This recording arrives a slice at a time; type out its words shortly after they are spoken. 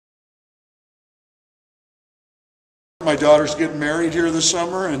My daughter's getting married here this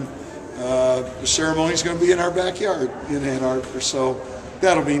summer, and the ceremony's going to be in our backyard in Ann Arbor, so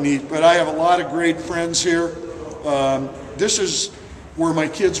that'll be neat. But I have a lot of great friends here. This is where my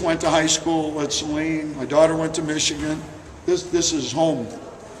kids went to high school at Saline. My daughter went to Michigan. This is home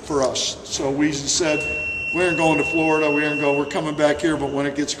for us. So we said, we aren't going to Florida, we're coming back here, but when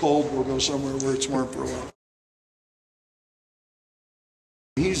it gets cold, we'll go somewhere where it's warm for a while.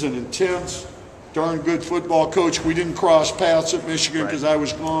 He's an intense, darn good football coach. We didn't cross paths at Michigan because I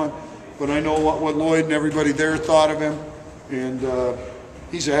was gone, but I know what Lloyd and everybody there thought of him, and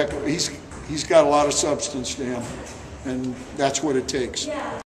he's got a lot of substance to him, and that's what it takes.